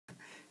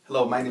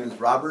Hello, my name is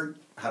Robert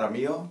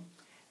Jaramillo,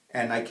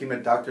 and I came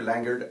to Dr.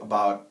 Langer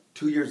about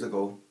 2 years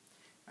ago.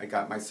 I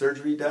got my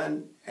surgery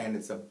done, and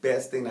it's the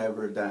best thing I've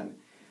ever done.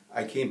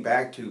 I came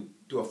back to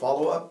do a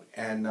follow-up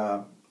and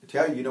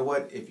tell you, you know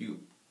what, if you're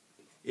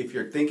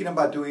thinking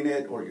about doing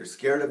it or you're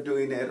scared of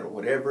doing it or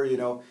whatever,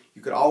 you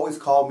could always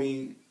call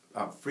me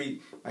free.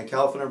 My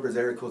telephone number is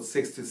area code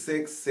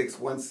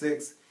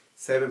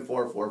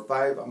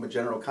 626-616-7445. I'm a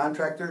general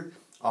contractor.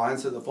 I'll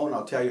answer the phone.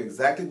 I'll tell you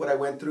exactly what I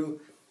went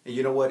through. And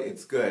you know what?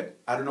 It's good.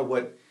 I don't know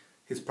what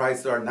his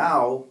prices are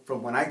now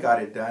from when I got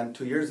it done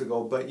 2 years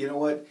ago, but you know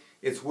what?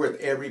 It's worth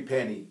every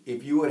penny.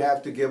 If you would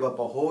have to give up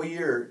a whole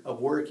year of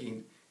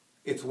working,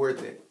 it's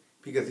worth it.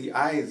 Because the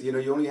eyes, you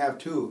only have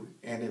two.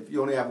 And if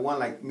you only have one,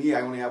 like me,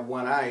 I only have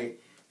one eye.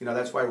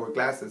 That's why I wear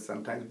glasses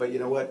sometimes. But you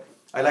know what?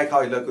 I like how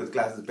I look with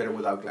glasses better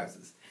without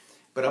glasses.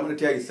 But I'm going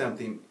to tell you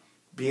something.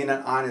 Being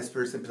an honest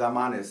person, because I'm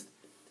honest,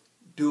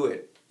 do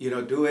it.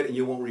 Do it and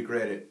you won't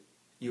regret it.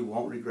 You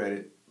won't regret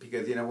it.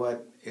 Because you know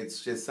what?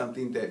 It's just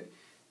something that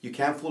you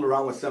can't fool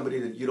around with somebody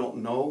that you don't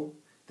know,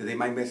 that they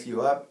might mess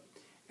you up.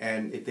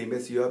 And if they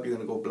mess you up, you're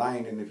going to go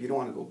blind. And if you don't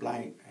want to go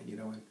blind,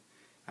 and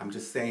I'm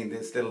just saying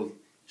this little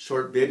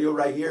short video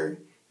right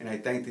here. And I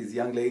thank these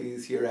young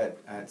ladies here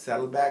at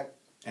Saddleback.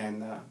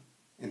 And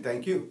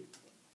thank you.